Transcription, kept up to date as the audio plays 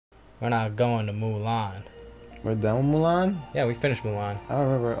We're not going to Mulan. We're done with Mulan? Yeah, we finished Mulan. I don't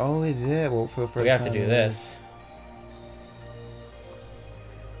remember. Oh, we did. Well, for the first We have time to do this.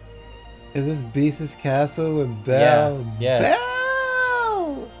 Is this Beast's Castle with Belle? Yeah.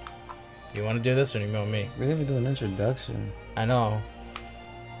 Belle! You want to do this or you want me? We didn't even do an introduction. I know.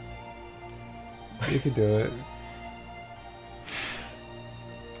 You could do it.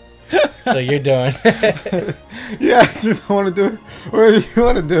 So you're doing. Yeah, I just want to do it. Or you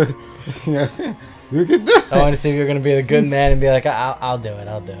want to do it. You can do it. I want to see if you're going to be the good man and be like, I'll do it.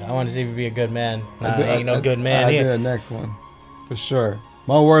 I'll do it. I want to see if you be a good man. Nah, ain't no good man I'll here. do the next one. For sure.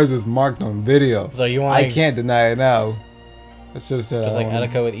 My words is marked on video. So you want I can't deny it now. I should have said just I like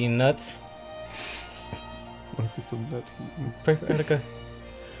Attica with eating nuts? want to see some nuts. Pray for Attica.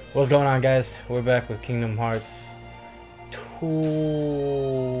 What's going on, guys? We're back with Kingdom Hearts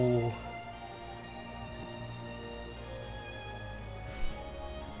 2.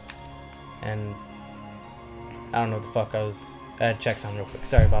 And I don't know what the fuck I had to check something real quick.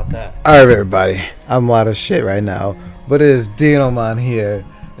 Sorry about that. Alright, everybody. I'm a lot of shit right now, but it is denomon here.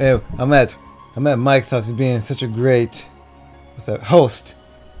 And I'm at Mike's house. He's being such a great host.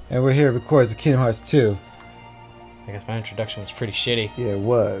 And we're here to record the Kingdom Hearts 2. I guess my introduction was pretty shitty. Yeah, it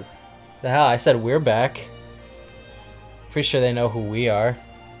was. The hell? I said we're back. Pretty sure they know who we are.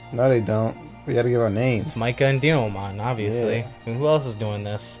 No, they don't. We gotta give our names. It's Micah and Denomon, obviously. Yeah. I mean, who else is doing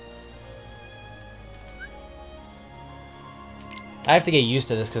this? I have to get used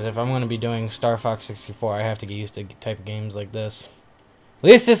to this because if I'm going to be doing Star Fox 64, I have to get used to type of games like this. At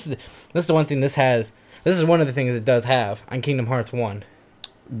least this is the one thing this has. This is one of the things it does have on Kingdom Hearts 1.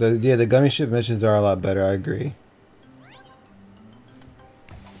 The gummy ship missions are a lot better. I agree.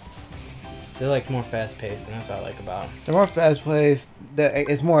 They're like more fast paced, and that's what I like about them. They're more fast paced.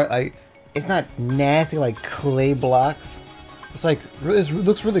 It's more like it's not nasty like clay blocks. It's like it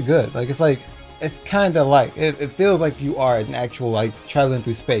looks really good. Like it's kind of like it feels like you are an actual like traveling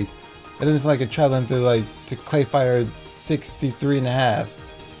through space. It doesn't feel like you're traveling through like to Clay Fighter 63.5. Yeah,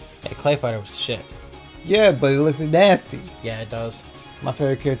 Clay Fighter was shit. Yeah, but it looks nasty. Yeah, it does. My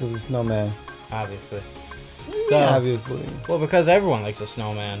favorite character was a snowman. Obviously. So, yeah, obviously. Well, because everyone likes a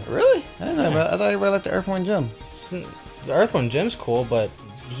snowman. Really? I don't know. Yeah. I thought everybody liked the Earthworm Jim. The Earthworm Jim's cool, but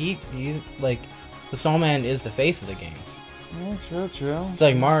he's like the snowman is the face of the game. Yeah, true. It's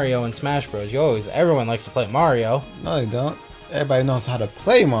like Mario and Smash Bros. Everyone likes to play Mario. No, they don't. Everybody knows how to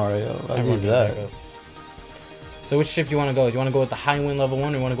play Mario. I'll give you that. So which ship do you want to go? Do you want to go with the Highwind level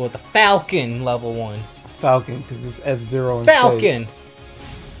 1 or you want to go with the Falcon level 1? Falcon, because it's F-Zero in Falcon! space.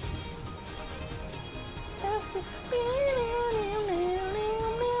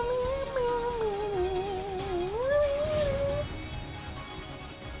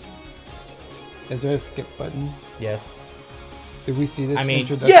 Is there a skip button? Yes. Did we see this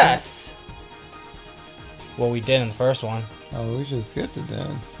introduction? Yes! Well, we did in the first one. Oh, we should have skipped it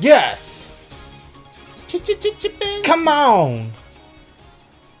then. Yes! Come on!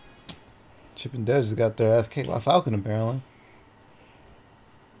 Chip and Dale just got their ass kicked by Falcon, apparently.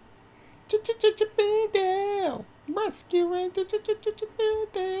 Chip and Dale, rescue, rescue.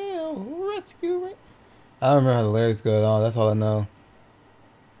 I don't remember how the lyrics go at all. That's all I know.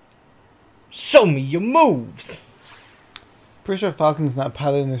 Show me your moves! Pretty sure Falcon's not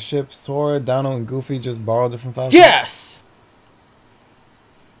piloting the ship. Sora, Donald, and Goofy just borrowed it from Falcon. Yes!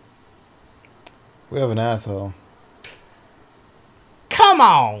 We have an asshole. Come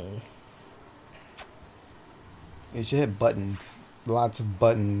on! You should hit buttons. Lots of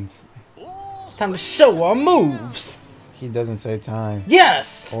buttons. Time to show our moves! He doesn't say time.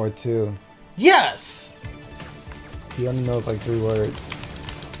 Yes! Or 2. Yes! He only knows like 3 words.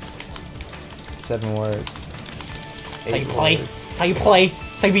 7 words. That's how you play. That's how you play.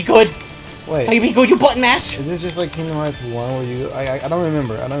 That's how you be good. Wait. That's how you be good. You button mash. Is this just like Kingdom Hearts 1 where you... I don't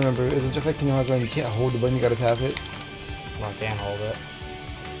remember. I don't remember. Is it just like Kingdom Hearts 1 you can't hold the button, you gotta tap it? Well, I can hold it.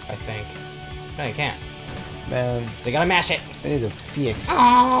 I think. No, you can't. Man. They gotta mash it. They need to fix.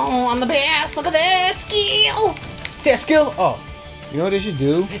 Oh, I'm the best. Look at this. Skill. See that skill? Oh. You know what they should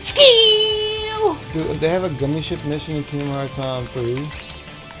do? Skill. Dude, they have a gummy ship mission in Kingdom Hearts 3.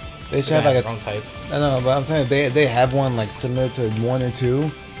 They should have like a wrong type. I know, but I'm saying they have one like similar to 1 and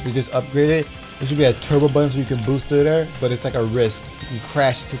 2. You just upgrade it. There should be a turbo button so you can boost through there, but it's like a risk. You can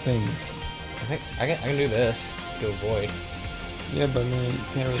crash to things. I think I can do this to avoid. Yeah, but I mean, you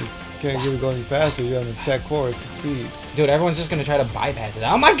can't get it going any faster. You're on a set course of speed. Dude, everyone's just gonna try to bypass it.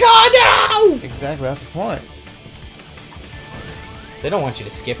 Oh my god, no! Exactly, that's the point. They don't want you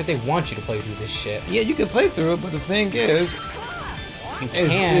to skip it. They want you to play through this shit. Yeah, you can play through it, but the thing is, You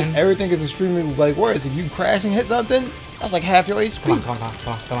can. everything is extremely like worse. If you crash and hit something, That's like half your HP. Come on, come on,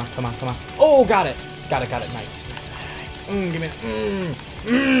 come on, come on, come on, come on. Oh, got it. Got it, got it. Nice, nice, nice. Give me it.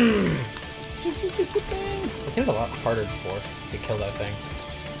 It seemed a lot harder before to kill that thing.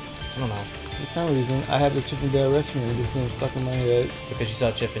 I don't know. For some reason, I have the Chip and Dale recipe and this thing stuck in my head. Because you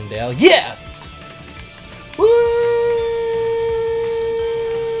saw Chip and Dale. Yes! Woo!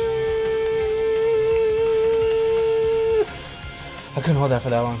 I couldn't hold that for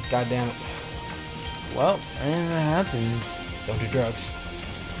that long. God damn it. Well, and that happens. Don't do drugs.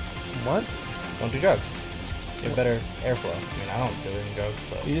 What? Don't do drugs. Get better airflow. I mean, I don't do any drugs,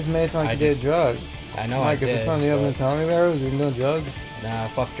 but... You just made it sound like you did drugs. I know like, I did. Is there something you haven't been telling me about? You've been doing drugs? Nah,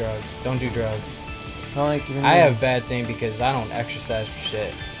 fuck drugs. Don't do drugs. It's not like you've been I have bad thing because I don't exercise for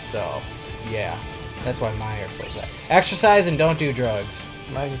shit. So, yeah. That's why my airflow's that. Exercise and don't do drugs.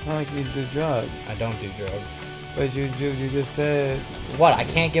 Mike, it's not like you do drugs. I don't do drugs. But you just said... What? I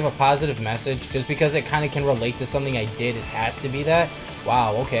can't give a positive message just because it kind of can relate to something I did. It has to be that.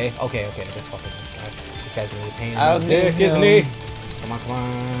 Wow. Okay. Okay. Okay. That's fucking this guy. This guy's really a pain in the dick, isn't he? Come on. Come on.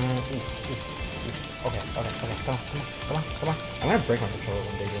 Ooh, ooh, ooh. Okay. Okay. Okay. Come on. Come on. Come on. Come on. I'm gonna break my controller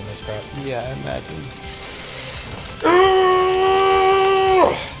one day doing this crap. Yeah, I imagine.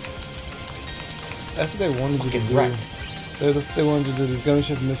 That's what they wanted you to do. Wrecked. They wanted you to do these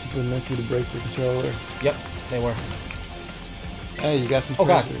gunship missions were meant for you to break your controller. Yep. They were. Hey, you got some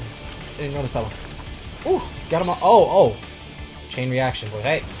God. pressure. Didn't notice that one. Ooh. Got him on. Oh. Chain reaction, boy.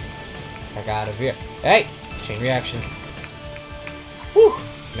 Hey. I got out of here. Hey. Chain reaction. Woo.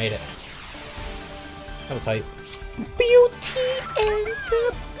 Made it. That was hype. Beauty and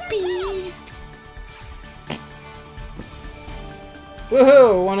the Beast.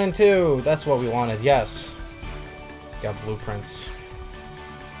 Woohoo! 1 and 2. That's what we wanted. Yes. Got blueprints.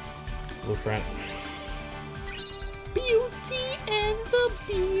 Blueprint. Beauty and the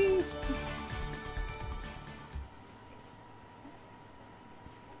Beast.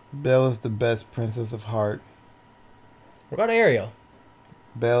 Belle is the best princess of heart. What about Ariel?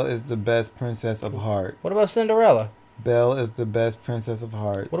 Belle is the best princess of heart. What about Cinderella? Belle is the best princess of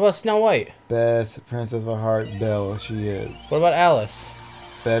heart. What about Snow White? Best princess of heart, Belle, she is. What about Alice?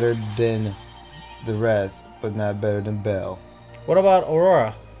 Better than the rest, but not better than Belle. What about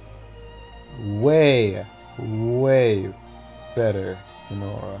Aurora? Way, way better than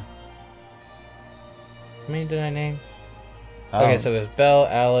Aurora. How many did I name? Okay, so there's Belle,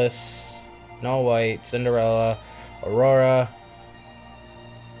 Alice, Snow White, Cinderella, Aurora.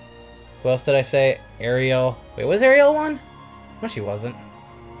 Who else did I say? Ariel. Wait, was Ariel one? No, she wasn't.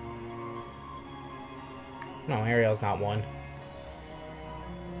 No, Ariel's not one.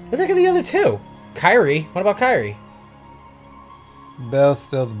 But look at the other two. Kyrie. What about Kyrie? Belle's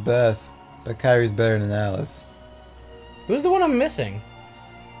still the best, but Kyrie's better than Alice. Who's the one I'm missing?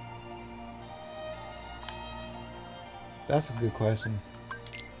 That's a good question.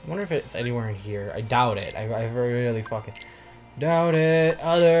 I wonder if it's anywhere in here. I doubt it. I really fucking doubt it.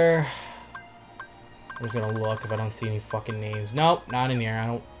 Other... I'm just gonna look if I don't see any fucking names. Nope, not in here. I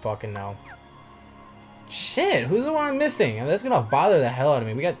don't fucking know. Shit, who's the one I'm missing? That's gonna bother the hell out of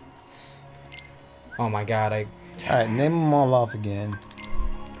me. We got... Oh my god, Alright, name them all off again.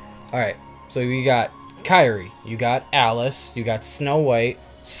 Alright, so we got Kyrie, you got Alice, you got Snow White,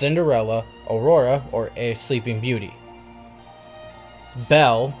 Cinderella, Aurora, or a Sleeping Beauty.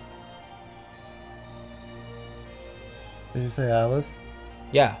 Belle. Did you say Alice?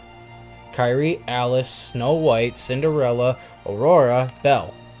 Yeah. Kyrie, Alice, Snow White, Cinderella, Aurora,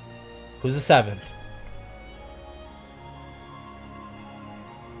 Belle. Who's the seventh?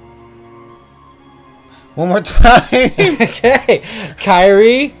 One more time. Okay.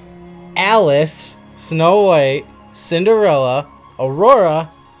 Kyrie, Alice, Snow White, Cinderella, Aurora,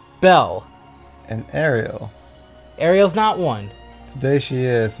 Belle. And Ariel. Ariel's not one. Today she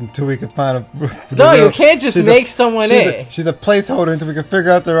is, until we can find a... No, you can't just make someone in. She's a placeholder until we can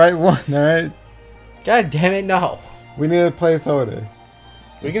figure out the right one, alright? God damn it, no. We need a placeholder.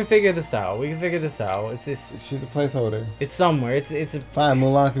 We can figure this out. We can figure this out. It's this. She's a placeholder. It's somewhere. It's a... Fine,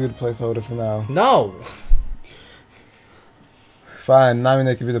 Mulan can be the placeholder for now. No. Fine,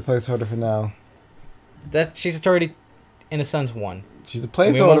 Namine can be the placeholder for now. She's already, in a sense, one. She's a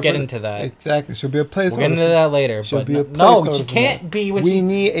placeholder. We won't get into that. Exactly. She'll be a placeholder. We'll get into that later. She'll but be a no, placeholder she can't be when we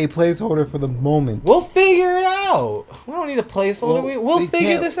need a placeholder for the moment. We'll figure it out. We don't need a placeholder. We'll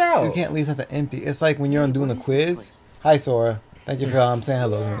figure this out. You can't leave something empty. It's like when you're doing a quiz. Hi, Sora. Thank you for saying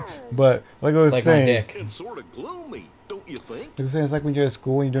hello. But like I was saying, my dick. It's sort of gloomy, don't you think? Like I was saying, it's like when you're at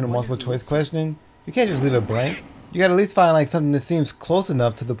school and you're doing a multiple choice question. You can't just leave it blank. You gotta at least find like something that seems close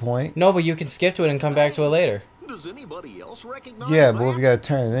enough to the point. No, but you can skip to it and come back to it later. Does anybody else recognize Yeah, that? but if you gotta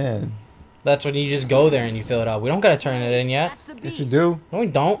turn it in. That's when you just go there and you fill it out. We don't gotta turn it in yet. Yes, you do. No, we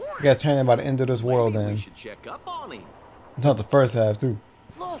don't. You gotta turn it by the end of this world, We then. should check up on him. Not the first half, too.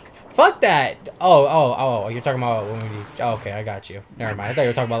 Look, Fuck that. Oh, you're talking about when we... Oh, okay, I got you. Never mind. I thought you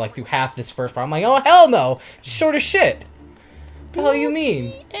were talking about, like, through half this first part. I'm like, oh, hell no. Short as shit. What the hell you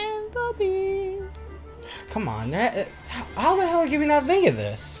mean? And the bees. Come on. How the hell can we not think of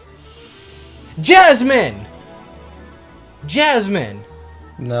this? Jasmine! Jasmine!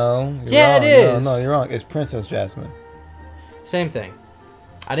 No. You're Yeah, wrong. it is. No, you're wrong. It's Princess Jasmine. Same thing.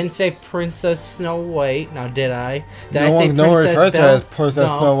 I didn't say Princess Snow White. Now, did I? Did No I say one, no one refers to her as Princess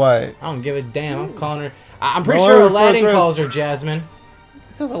No. Snow White. I don't give a damn. I'm calling her... I'm pretty No sure one refers Aladdin to her- calls her Jasmine.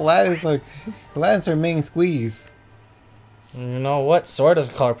 Because Aladdin's like... Aladdin's her main squeeze. You know what? Sora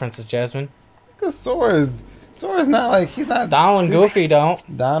doesn't call her Princess Jasmine. Because Sora's not like... He's not... Donald and Goofy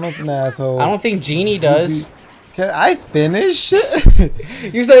don't. Donald's an asshole. I don't think Genie does. Goofy- Can I finish?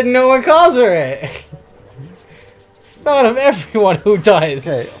 You said no one calls her it. It's not of everyone who does.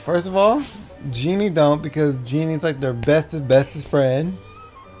 Okay, first of all, Genie don't, because Genie's like their bestest friend.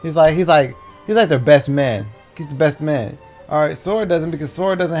 He's like their best man. He's the best man. All right, Sora doesn't, because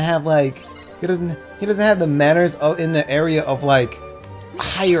Sora doesn't have like he doesn't have the manners of in the area of like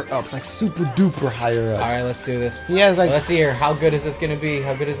higher ups, like super duper higher ups. All right, let's do this. He has like Let's see here. How good is this gonna be?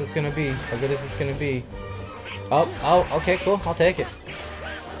 How good is this gonna be? How good is this gonna be? Oh, okay, cool. I'll take it.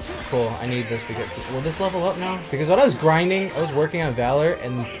 Cool. I need this because will this level up now? Because when I was grinding, I was working on Valor,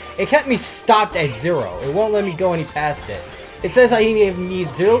 and it kept me stopped at 0. It won't let me go any past it. It says I need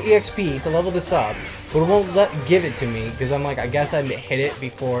 0 EXP to level this up, but it won't give it to me because I'm like, I guess I hit it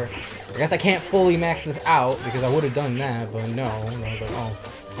before. I guess I can't fully max this out because I would have done that, but no. And I was like, oh,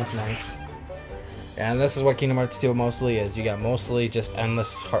 that's nice. And this is what Kingdom Hearts 2 mostly is. You got mostly just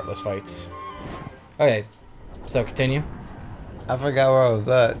endless, heartless fights. Okay, so continue. I forgot where I was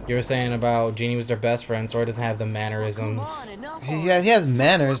at. You were saying about Genie was their best friend. Sora doesn't have the mannerisms. He has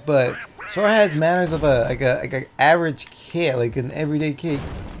manners, but Sora has manners of like an average kid, like an everyday kid.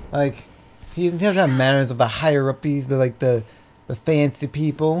 Like he doesn't have manners of the higher uppies, the fancy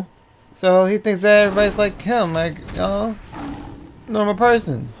people. So he thinks that everybody's like him, like normal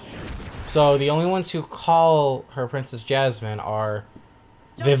person. So the only ones who call her Princess Jasmine are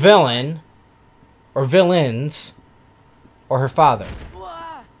the villain, or villains, or her father.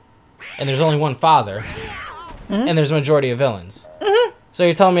 And there's only one father, and there's a majority of villains. So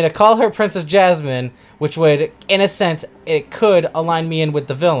you're telling me to call her Princess Jasmine, which would, in a sense, it could align me in with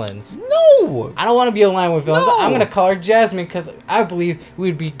the villains. No! I don't want to be aligned with villains. No. I'm going to call her Jasmine because I believe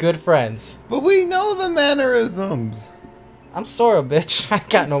we'd be good friends. But we know the mannerisms. I'm Sora, bitch. I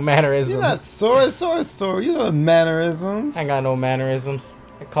got no mannerisms. You're not Sora. You know the mannerisms. I got no mannerisms.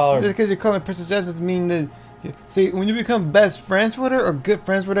 I call her... Just because you're calling her Princess Jasmine doesn't mean that... See, when you become best friends with her or good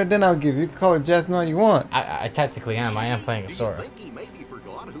friends with her, then I'll give you. You can call her Jasmine all you want. I technically am. I am playing a Do you Sora. think he maybe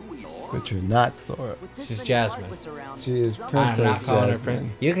forgot who we are? But you're not Sora. She's Jasmine. She is I'm Princess not calling her Jasmine.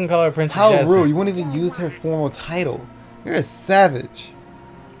 Prince. You can call her Princess How Jasmine. rude! You won't even use her formal title. You're a savage.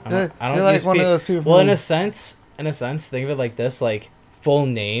 I don't You're like use one of those people. Well, from- in a sense, think of it like this: like full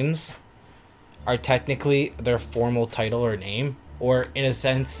names are technically their formal title or name, or in a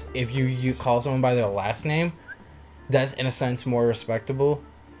sense, if you call someone by their last name, that's in a sense more respectable.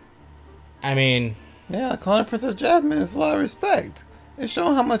 I mean, yeah, calling her Princess Jasmine is a lot of respect. It's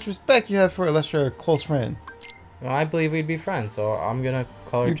showing how much respect you have for her, unless you're a close friend. well, I believe we'd be friends, so I'm gonna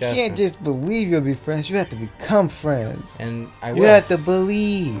call her You Jasmine. can't just believe you'll be friends. You have to become friends. And I You will. have to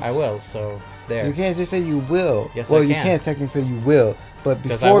believe. I will. So there. You can't just say you will. Yes, well, I you can. can't technically say you will, but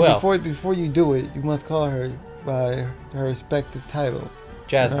 'Cause I will. before you do it, you must call her by her respective title.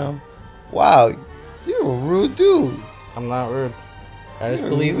 Jasmine. You know? Wow, you're a rude dude. I'm not rude. I just You're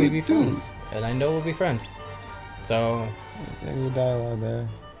believe we'd rude be too. friends, and I know we'll be friends. So, Maybe your dialogue there.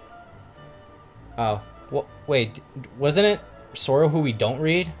 oh, wait, wasn't it Sora who we don't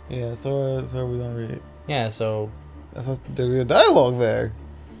read? Yeah, Sora we don't read. Yeah, so That's what's the dialogue there.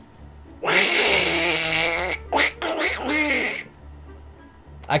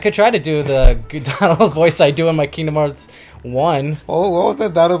 I could try to do the Donald voice I do in my Kingdom Hearts 1. Oh, what was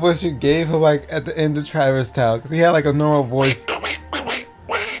that Donald voice you gave him like at the end of Traverse Town? Because he had like a normal voice.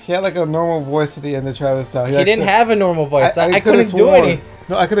 He had like a normal voice at the end of Traverse Town. He didn't have a normal voice. I couldn't do sworn. any.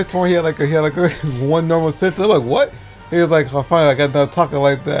 No, I could have sworn he had like a one normal sentence. I'm like, what? He was like, oh, finally, I got done talking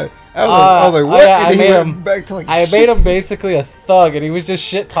like that. I was like, what? Yeah, and I then he made went him. back to like, I shit. made him basically a thug, and he was just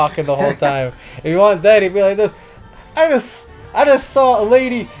shit talking the whole time. If you want that, he'd be like this. I just saw a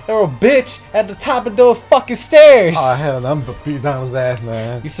lady or a bitch at the top of those fucking stairs. Oh hell, no, I'm gonna beat Donald's ass,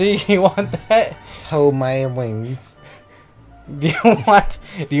 man. You see, you want that? Hold my wings. Do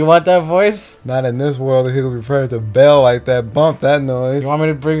you want that voice? Not in this world. He could be referred to Bell like that. Bump that noise. You want me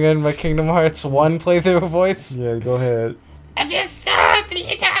to bring in my Kingdom Hearts 1 playthrough voice? Yeah, go ahead. I just saw the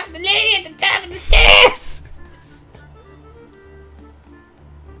lady at the top of the stairs.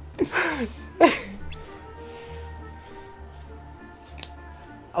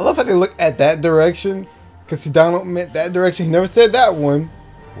 I love how they look at that direction. Because Donald meant that direction. He never said that one.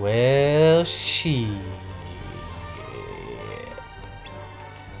 Well, she.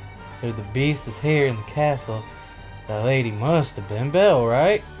 If the beast is here in the castle, that lady must have been Belle,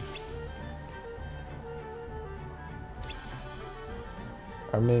 right?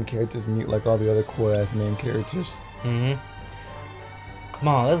 Our main characters mute like all the other cool ass main characters. Mm-hmm. Come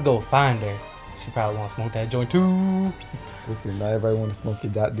on, let's go find her. She probably wants to smoke that joint too. Hopefully not everybody want to smoke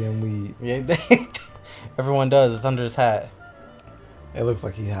your goddamn weed. Yeah, everyone does. It's under his hat. It looks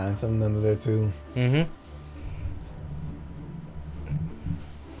like he's hiding something under there too. Mm-hmm.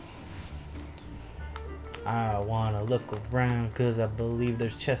 I wanna look around because I believe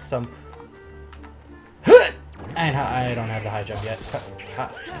there's just some. And I don't have the high jump yet. Ha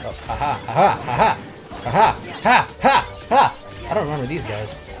ha. I don't remember these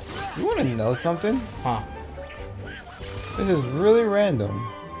guys. You want to know something? Huh? This is really random.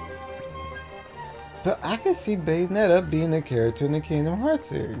 But I can see Bayonetta being a character in the Kingdom Hearts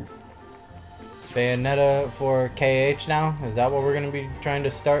series. Bayonetta for KH now? Is that what we're gonna be trying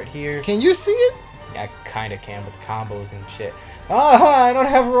to start here? Can you see it? Yeah, I kinda can with combos and shit. Oh, I don't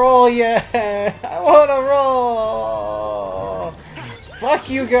have a roll yet. I want to roll. Fuck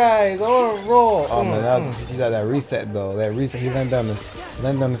you guys. I want to roll. Oh man, he's at that reset though. That reset. He landed down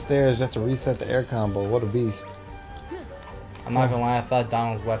the stairs just to reset the air combo. What a beast. I'm not gonna lie. I thought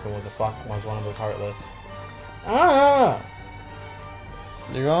Donald's weapon was one of those heartless. Ah.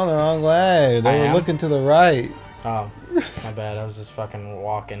 You're going the wrong way. They were looking to the right. Oh, my bad. I was just fucking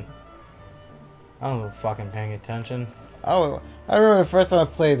walking. I wasn't fucking paying attention. I remember the first time I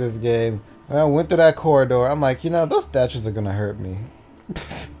played this game, when I went through that corridor, I'm like, you know, those statues are gonna hurt me.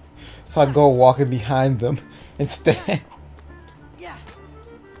 So I go walking behind them instead.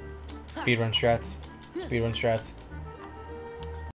 Speedrun strats. Speedrun strats.